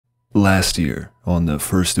Last year, on the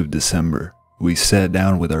 1st of December, we sat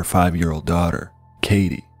down with our 5-year-old daughter,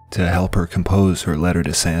 Katie, to help her compose her letter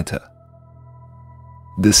to Santa.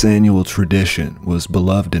 This annual tradition was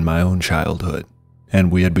beloved in my own childhood,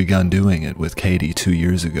 and we had begun doing it with Katie 2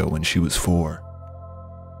 years ago when she was 4.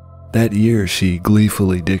 That year, she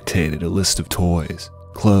gleefully dictated a list of toys,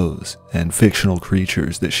 clothes, and fictional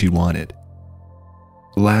creatures that she wanted.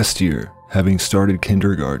 Last year, having started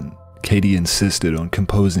kindergarten, Katie insisted on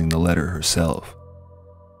composing the letter herself.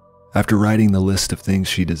 After writing the list of things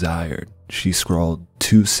she desired, she scrawled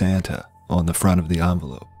 "To Santa" on the front of the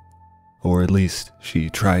envelope. Or at least, she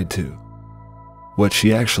tried to. What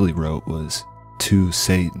she actually wrote was "To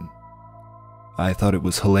Satan." I thought it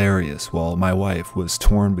was hilarious while my wife was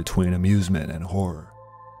torn between amusement and horror.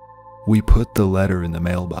 We put the letter in the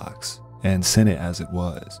mailbox and sent it as it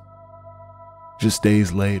was. Just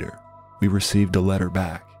days later, we received a letter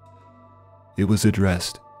back. It was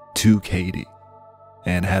addressed to Katie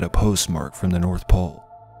and had a postmark from the North Pole.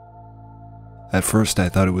 At first I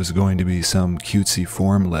thought it was going to be some cutesy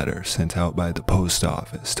form letter sent out by the post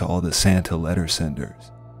office to all the Santa letter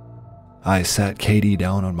senders. I sat Katie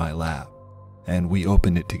down on my lap and we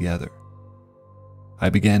opened it together. I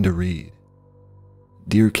began to read.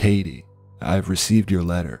 "Dear Katie, I've received your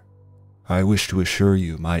letter. I wish to assure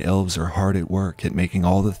you my elves are hard at work at making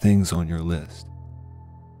all the things on your list.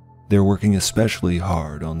 They're working especially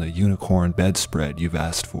hard on the unicorn bedspread you've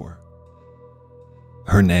asked for."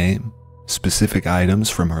 Her name, specific items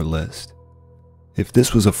from her list. If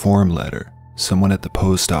this was a form letter, someone at the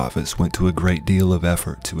post office went to a great deal of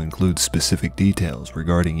effort to include specific details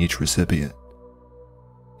regarding each recipient.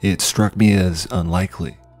 It struck me as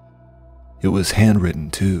unlikely. It was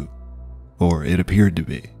handwritten too, or it appeared to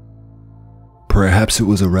be. Perhaps it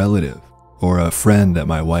was a relative or a friend that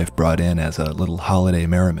my wife brought in as a little holiday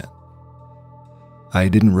merriment. I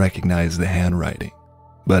didn't recognize the handwriting,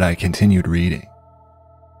 but I continued reading.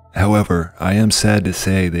 "However, I am sad to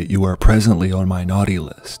say that you are presently on my naughty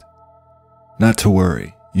list. Not to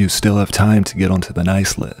worry, you still have time to get onto the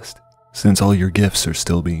nice list, since all your gifts are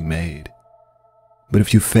still being made. But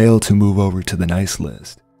if you fail to move over to the nice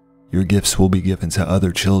list, your gifts will be given to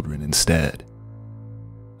other children instead."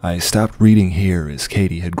 I stopped reading here as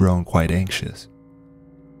Katie had grown quite anxious.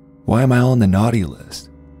 "Why am I on the naughty list?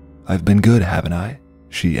 I've been good, haven't I?"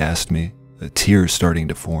 she asked me, a tear starting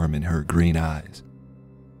to form in her green eyes.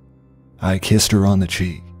 I kissed her on the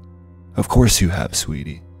cheek. "Of course you have,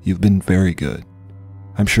 sweetie. You've been very good.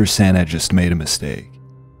 I'm sure Santa just made a mistake.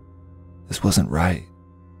 This wasn't right.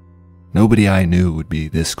 Nobody I knew would be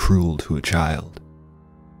this cruel to a child."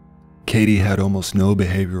 Katie had almost no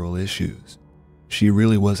behavioral issues. She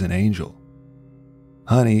really was an angel.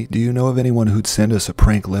 "Honey, do you know of anyone who'd send us a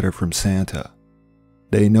prank letter from Santa?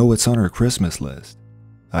 They know what's on her Christmas list,"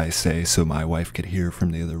 I say so my wife could hear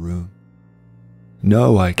from the other room.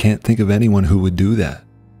 "No, I can't think of anyone who would do that.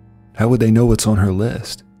 How would they know what's on her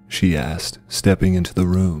list?" she asked, stepping into the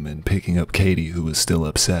room and picking up Katie, who was still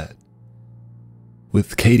upset.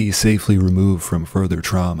 With Katie safely removed from further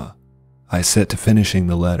trauma, I set to finishing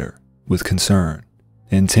the letter with concern,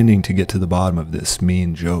 intending to get to the bottom of this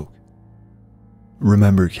mean joke.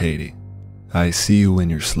 "Remember, Katie, I see you when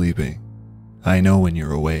you're sleeping. I know when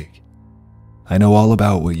you're awake. I know all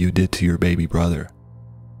about what you did to your baby brother.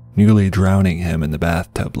 Nearly drowning him in the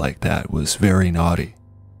bathtub like that was very naughty.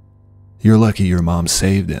 You're lucky your mom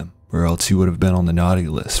saved him, or else you would have been on the naughty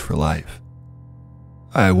list for life."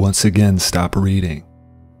 I once again stopped reading.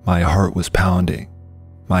 My heart was pounding.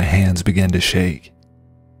 My hands began to shake.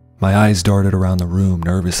 My eyes darted around the room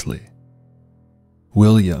nervously.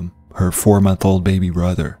 William, her 4-month-old baby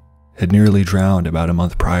brother, had nearly drowned about a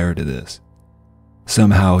month prior to this.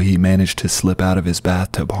 Somehow he managed to slip out of his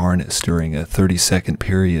bathtub harness during a 30-second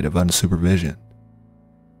period of unsupervision.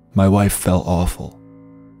 My wife felt awful.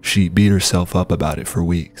 She beat herself up about it for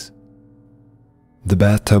weeks. The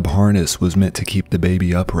bathtub harness was meant to keep the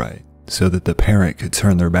baby upright so that the parent could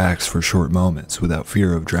turn their backs for short moments without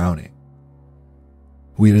fear of drowning.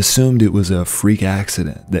 We'd assumed it was a freak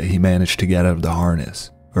accident that he managed to get out of the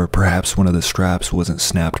harness, or perhaps one of the straps wasn't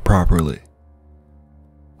snapped properly.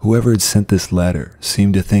 Whoever had sent this letter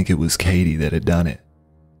seemed to think it was Katie that had done it.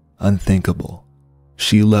 Unthinkable.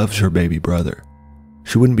 She loves her baby brother.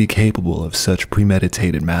 She wouldn't be capable of such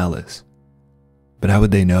premeditated malice. But how would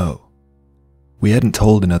they know? We hadn't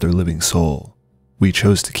told another living soul. We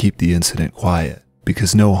chose to keep the incident quiet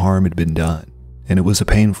because no harm had been done, and it was a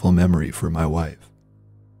painful memory for my wife.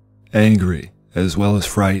 Angry, as well as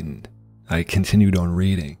frightened, I continued on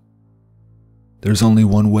reading. There's only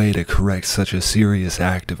one way to correct such a serious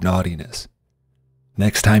act of naughtiness.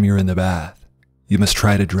 Next time you're in the bath, You must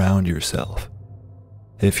try to drown yourself.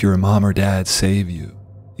 If your mom or dad save you,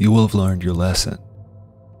 you will have learned your lesson.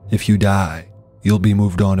 If you die, you'll be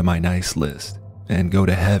moved on to my nice list and go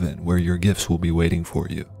to heaven where your gifts will be waiting for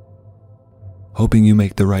you. Hoping you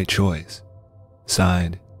make the right choice.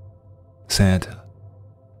 Signed, Santa.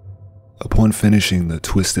 Upon finishing the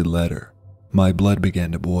twisted letter, my blood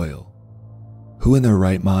began to boil. Who in their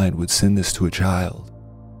right mind would send this to a child?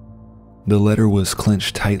 The letter was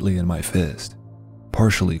clenched tightly in my fist,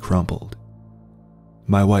 partially crumpled.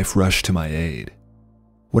 My wife rushed to my aid.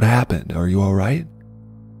 What happened? Are you all right?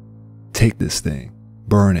 Take this thing,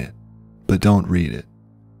 burn it, but don't read it.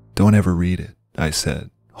 Don't ever read it, I said,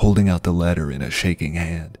 holding out the letter in a shaking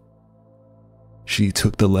hand. She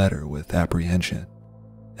took the letter with apprehension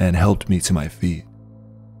and helped me to my feet.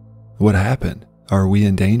 What happened? Are we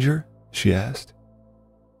in danger? She asked.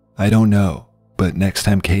 I don't know, but next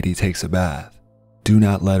time Katie takes a bath, do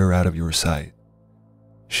not let her out of your sight.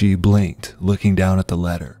 She blinked, looking down at the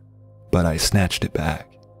letter, but I snatched it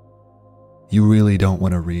back. You really don't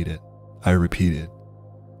want to read it, I repeated.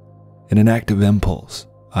 In an act of impulse,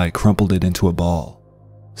 I crumpled it into a ball,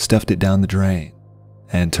 stuffed it down the drain,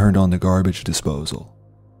 and turned on the garbage disposal.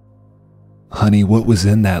 Honey, what was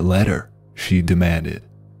in that letter? She demanded.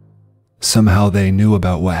 Somehow they knew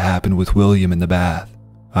about what happened with William in the bath,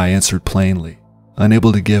 I answered plainly,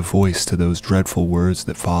 unable to give voice to those dreadful words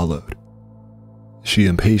that followed. She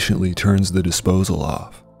impatiently turns the disposal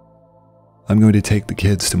off. I'm going to take the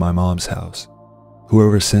kids to my mom's house.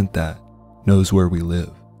 Whoever sent that knows where we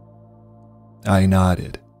live. I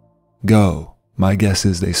nodded. Go. My guess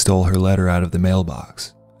is they stole her letter out of the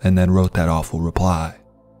mailbox and then wrote that awful reply.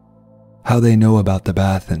 How they know about the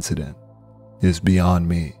bath incident is beyond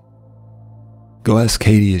me. Go ask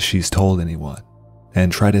Katie if she's told anyone,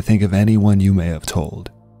 and try to think of anyone you may have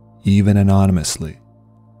told, even anonymously.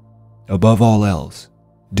 Above all else,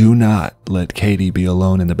 do not let Katie be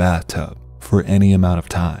alone in the bathtub for any amount of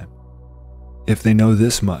time. If they know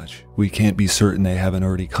this much, we can't be certain they haven't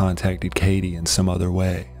already contacted Katie in some other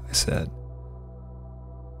way, I said.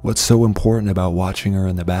 What's so important about watching her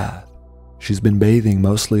in the bath? She's been bathing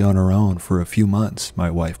mostly on her own for a few months, my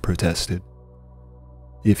wife protested.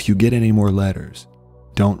 If you get any more letters,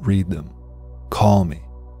 don't read them. Call me,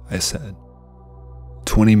 I said.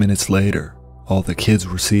 20 minutes later, all the kids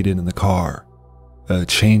were seated in the car, a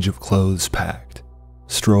change of clothes packed,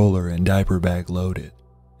 stroller and diaper bag loaded,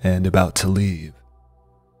 and about to leave.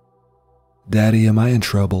 Daddy, am I in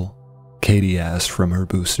trouble? Katie asked from her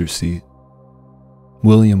booster seat.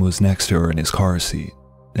 William was next to her in his car seat,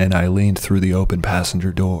 and I leaned through the open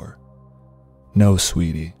passenger door. No,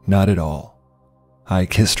 sweetie, not at all. I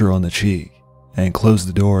kissed her on the cheek and closed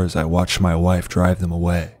the door as I watched my wife drive them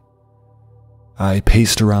away. I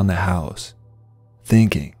paced around the house,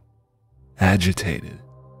 thinking, agitated.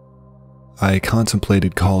 I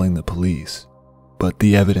contemplated calling the police, but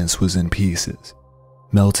the evidence was in pieces,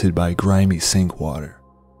 melted by grimy sink water.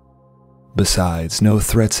 Besides, no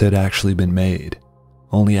threats had actually been made,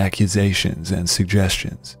 only accusations and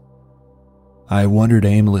suggestions. I wandered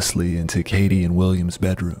aimlessly into Katie and William's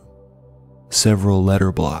bedroom. Several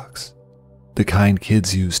letter blocks, the kind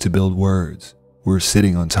kids use to build words, were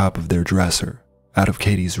sitting on top of their dresser, out of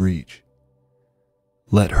Katie's reach.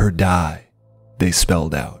 Let her die, they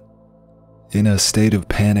spelled out. In a state of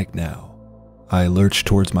panic now, I lurched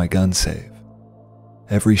towards my gun safe.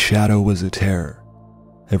 Every shadow was a terror,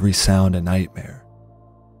 every sound a nightmare.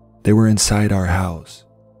 They were inside our house,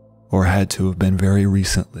 or had to have been very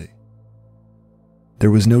recently.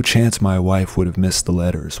 There was no chance my wife would have missed the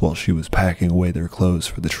letters while she was packing away their clothes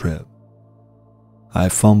for the trip. I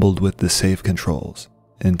fumbled with the safe controls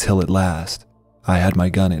until at last I had my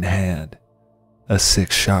gun in hand, a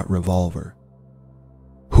 6-shot revolver.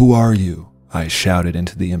 Who are you? I shouted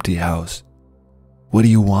into the empty house. What do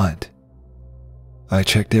you want? I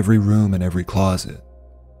checked every room and every closet,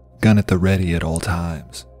 gun at the ready at all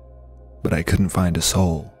times, but I couldn't find a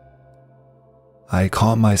soul. I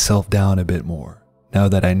calmed myself down a bit more now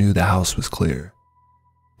that I knew the house was clear.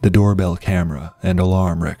 The doorbell camera and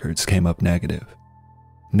alarm records came up negative.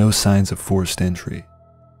 No signs of forced entry.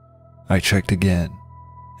 I checked again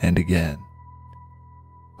and again.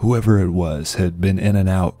 Whoever it was had been in and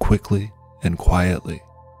out quickly and quietly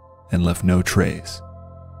and left no trace.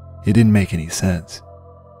 It didn't make any sense.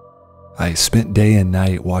 I spent day and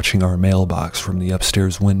night watching our mailbox from the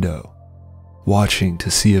upstairs window, watching to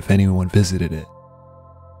see if anyone visited it,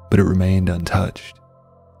 but it remained untouched.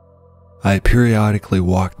 I periodically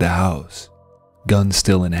walked the house, gun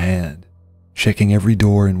still in hand, checking every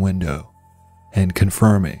door and window, and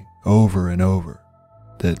confirming over and over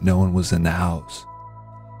that no one was in the house.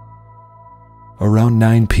 Around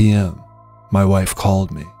 9 p.m., my wife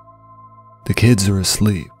called me. The kids are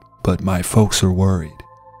asleep, but my folks are worried.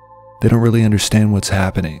 They don't really understand what's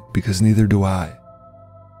happening because neither do I.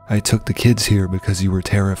 I took the kids here because you were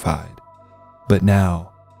terrified. But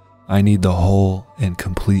now, I need the whole and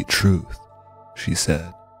complete truth, she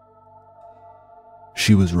said.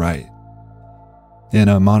 She was right. In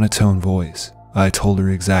a monotone voice, I told her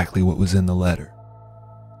exactly what was in the letter.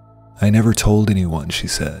 I never told anyone, she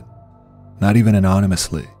said. Not even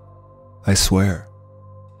anonymously. I swear.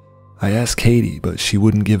 I asked Katie, but she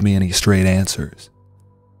wouldn't give me any straight answers.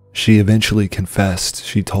 She eventually confessed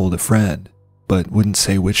she told a friend, but wouldn't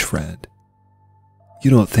say which friend. You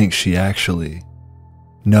don't think she actually...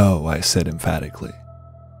 No, I said emphatically.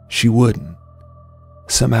 She wouldn't.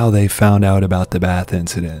 Somehow they found out about the bath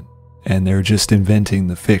incident, and they're just inventing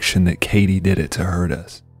the fiction that Katie did it to hurt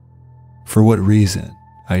us. For what reason,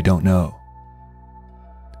 I don't know.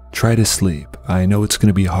 Try to sleep. I know it's going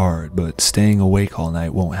to be hard, but staying awake all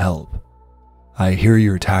night won't help. I hear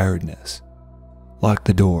your tiredness. Lock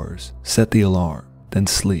the doors, set the alarm, then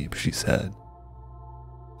sleep, she said.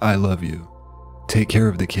 I love you. Take care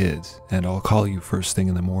of the kids, and I'll call you first thing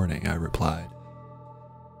in the morning, I replied.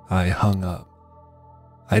 I hung up.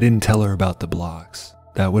 I didn't tell her about the blocks.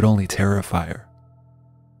 That would only terrify her.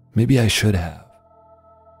 Maybe I should have.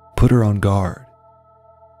 Put her on guard.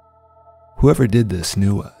 Whoever did this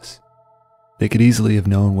knew us. They could easily have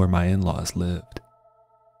known where my in-laws lived.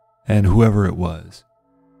 And whoever it was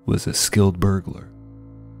a skilled burglar.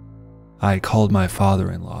 I called my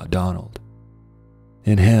father-in-law, Donald.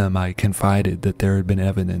 In him, I confided that there had been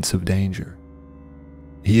evidence of danger.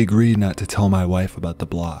 He agreed not to tell my wife about the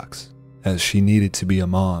blocks, as she needed to be a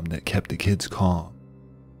mom that kept the kids calm.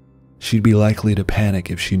 She'd be likely to panic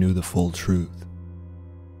if she knew the full truth.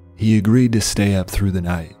 He agreed to stay up through the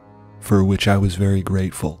night, for which I was very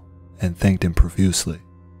grateful and thanked him profusely.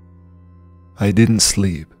 I didn't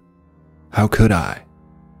sleep. How could I?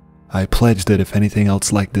 I pledged that if anything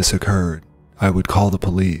else like this occurred, I would call the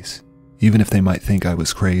police, even if they might think I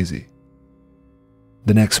was crazy.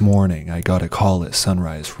 The next morning, I got a call at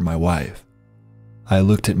sunrise from my wife. I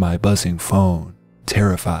looked at my buzzing phone,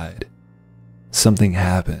 terrified. Something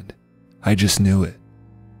happened. I just knew it.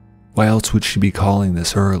 Why else would she be calling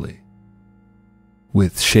this early?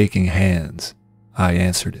 With shaking hands, I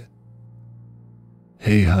answered it.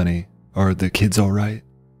 Hey honey, are the kids all right?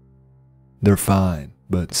 They're fine,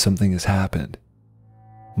 but something has happened.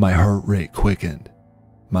 My heart rate quickened.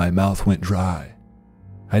 My mouth went dry.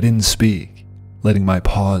 I didn't speak, letting my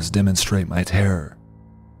pause demonstrate my terror.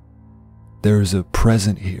 There is a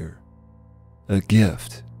present here, a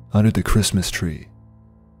gift under the Christmas tree.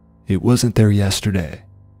 It wasn't there yesterday,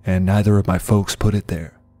 and neither of my folks put it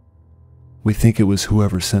there. We think it was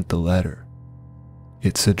whoever sent the letter.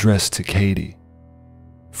 It's addressed to Katie,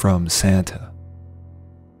 from Santa.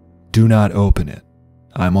 Do not open it.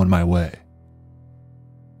 I'm on my way.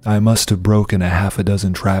 I must have broken a half a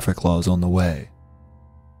dozen traffic laws on the way.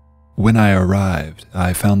 When I arrived,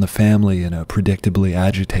 I found the family in a predictably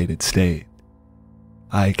agitated state.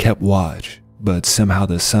 I kept watch, but somehow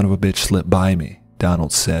the son of a bitch slipped by me,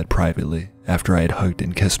 Donald said privately after I had hugged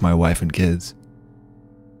and kissed my wife and kids.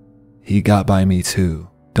 He got by me too.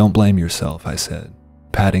 Don't blame yourself, I said,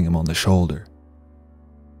 patting him on the shoulder.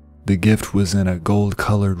 The gift was in a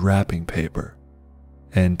gold-colored wrapping paper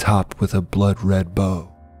and topped with a blood-red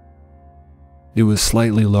bow. It was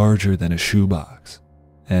slightly larger than a shoebox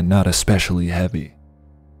and not especially heavy.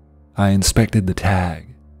 I inspected the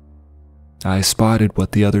tag. I spotted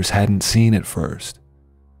what the others hadn't seen at first,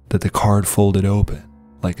 that the card folded open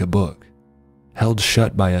like a book, held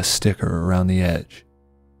shut by a sticker around the edge.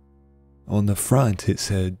 On the front it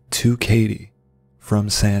said, "To Katie, from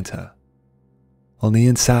Santa." On the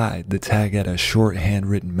inside, the tag had a short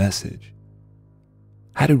handwritten message.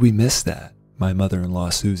 How did we miss that? My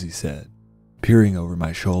mother-in-law Susie said, peering over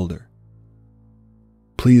my shoulder.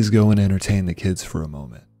 Please go and entertain the kids for a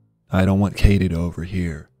moment. I don't want Katie to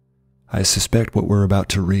overhear. I suspect what we're about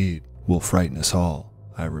to read will frighten us all,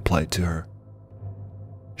 I replied to her.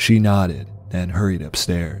 She nodded and hurried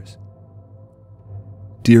upstairs.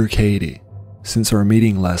 Dear Katie, since our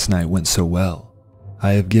meeting last night went so well,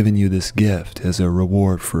 I have given you this gift as a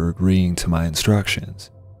reward for agreeing to my instructions.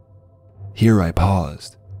 Here I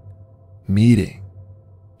paused. Meeting.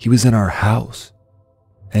 He was in our house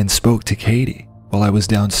and spoke to Katie while I was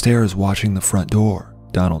downstairs watching the front door,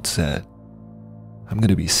 Donald said. I'm going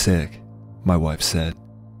to be sick, my wife said.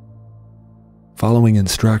 Following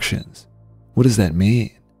instructions. What does that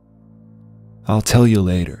mean? I'll tell you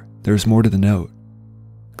later. There's more to the note.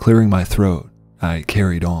 Clearing my throat, I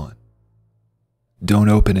carried on. Don't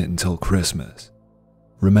open it until Christmas.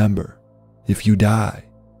 Remember, if you die,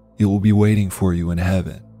 it will be waiting for you in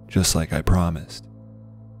heaven, just like I promised."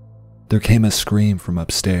 There came a scream from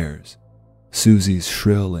upstairs, Susie's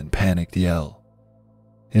shrill and panicked yell.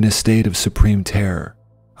 In a state of supreme terror,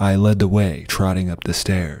 I led the way, trotting up the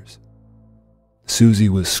stairs. Susie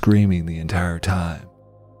was screaming the entire time.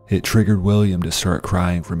 It triggered William to start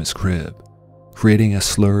crying from his crib, creating a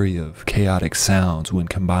slurry of chaotic sounds when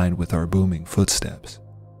combined with our booming footsteps.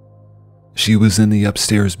 She was in the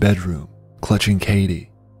upstairs bedroom, clutching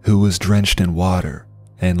Katie, who was drenched in water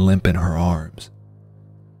and limp in her arms.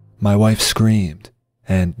 My wife screamed,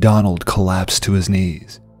 and Donald collapsed to his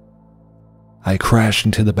knees. I crashed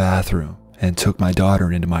into the bathroom and took my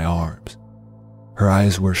daughter into my arms. Her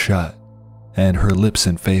eyes were shut, and her lips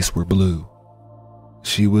and face were blue.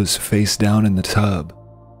 She was face down in the tub.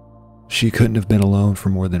 She couldn't have been alone for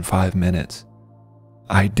more than 5 minutes.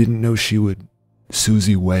 I didn't know she would.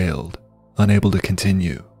 Susie wailed, unable to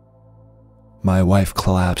continue. My wife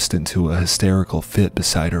collapsed into a hysterical fit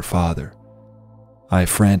beside her father. I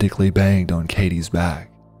frantically banged on Katie's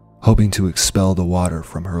back, hoping to expel the water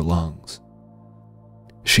from her lungs.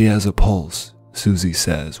 "She has a pulse," Susie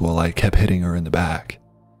says while I kept hitting her in the back.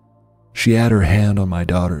 She had her hand on my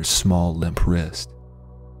daughter's small, limp wrist.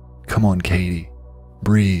 "Come on, Katie.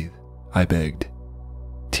 Breathe," I begged.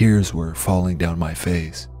 Tears were falling down my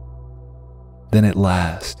face. Then at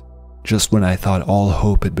last, just when I thought all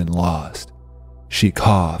hope had been lost, she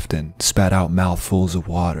coughed and spat out mouthfuls of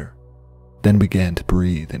water, then began to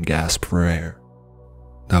breathe and gasp for air.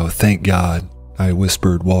 "Oh, thank God," I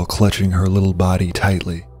whispered while clutching her little body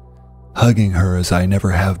tightly, hugging her as I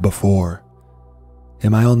never have before.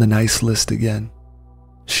 "Am I on the nice list again?"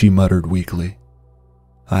 she muttered weakly.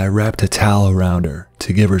 I wrapped a towel around her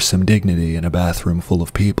to give her some dignity in a bathroom full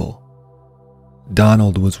of people.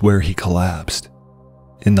 Donald was where he collapsed,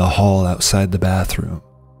 in the hall outside the bathroom,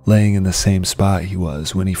 laying in the same spot he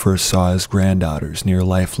was when he first saw his granddaughter's near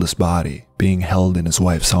lifeless body being held in his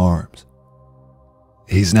wife's arms.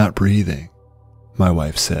 "He's not breathing," my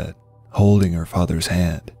wife said, holding her father's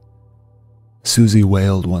hand. Susie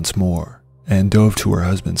wailed once more and dove to her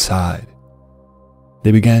husband's side.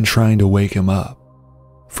 They began trying to wake him up,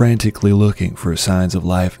 frantically looking for signs of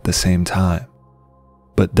life at the same time,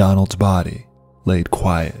 but Donald's body laid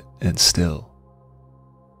quiet and still.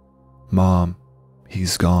 "Mom,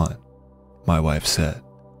 he's gone," my wife said.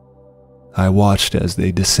 I watched as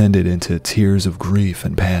they descended into tears of grief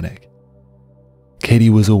and panic. Katie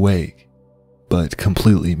was awake, but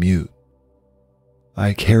completely mute.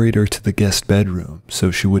 I carried her to the guest bedroom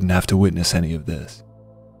so she wouldn't have to witness any of this.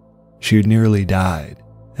 She had nearly died,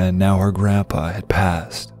 and now her grandpa had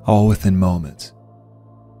passed, all within moments.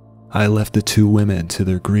 I left the two women to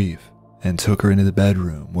their grief and took her into the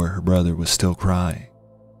bedroom where her brother was still crying.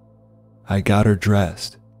 I got her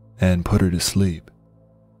dressed and put her to sleep.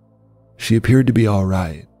 She appeared to be all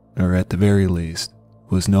right, or at the very least,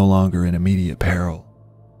 was no longer in immediate peril.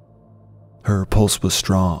 Her pulse was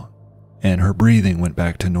strong, and her breathing went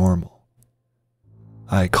back to normal.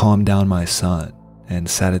 I calmed down my son and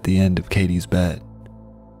sat at the end of Katie's bed.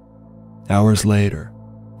 Hours later,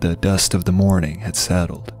 the dust of the morning had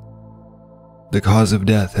settled. The cause of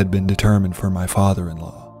death had been determined for my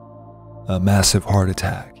father-in-law, a massive heart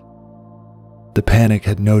attack. The panic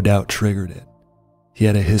had no doubt triggered it. He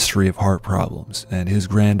had a history of heart problems, and his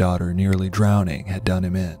granddaughter nearly drowning had done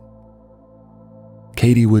him in.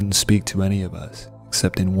 Katie wouldn't speak to any of us,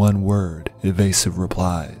 except in one word, evasive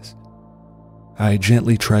replies. I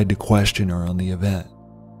gently tried to question her on the event,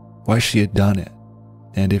 why she had done it,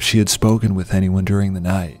 and if she had spoken with anyone during the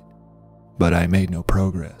night, but I made no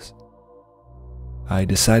progress. I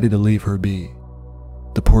decided to leave her be.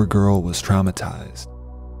 The poor girl was traumatized.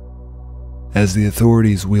 As the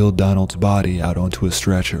authorities wheeled Donald's body out onto a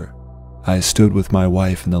stretcher, I stood with my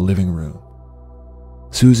wife in the living room.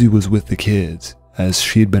 Susie was with the kids, as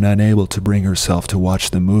she'd been unable to bring herself to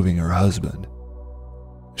watch them moving her husband.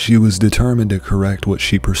 She was determined to correct what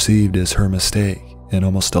she perceived as her mistake in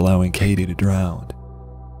almost allowing Katie to drown.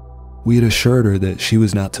 We had assured her that she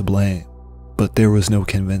was not to blame, but there was no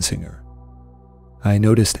convincing her. I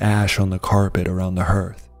noticed ash on the carpet around the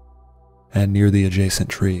hearth and near the adjacent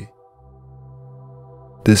tree.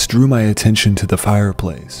 This drew my attention to the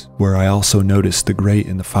fireplace, where I also noticed the grate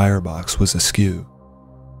in the firebox was askew.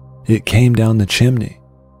 It came down the chimney.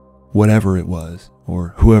 Whatever it was,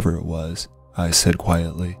 or whoever it was, I said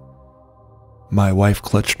quietly. My wife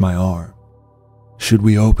clutched my arm. "Should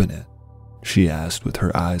we open it?" she asked with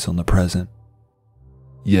her eyes on the present.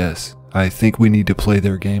 "Yes, I think we need to play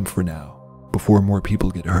their game for now, before more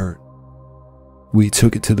people get hurt." We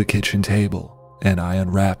took it to the kitchen table and I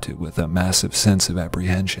unwrapped it with a massive sense of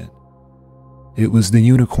apprehension. It was the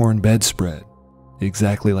unicorn bedspread,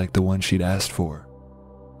 exactly like the one she'd asked for.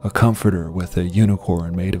 A comforter with a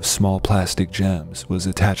unicorn made of small plastic gems was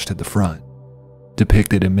attached to the front,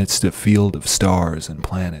 depicted amidst a field of stars and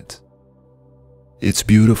planets. "It's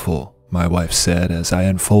beautiful," my wife said as I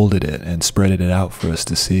unfolded it and spread it out for us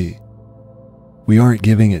to see. "We aren't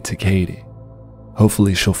giving it to Katie.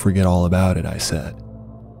 Hopefully she'll forget all about it," I said.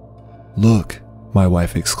 "Look," my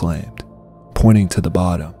wife exclaimed, pointing to the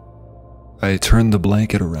bottom. I turned the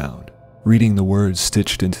blanket around, reading the words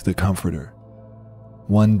stitched into the comforter.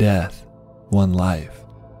 "One death, one life.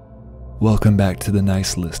 Welcome back to the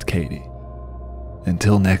nice list, Katie.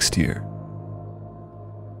 Until next year."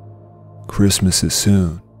 Christmas is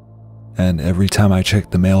soon, and every time I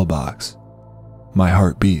check the mailbox, my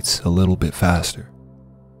heart beats a little bit faster.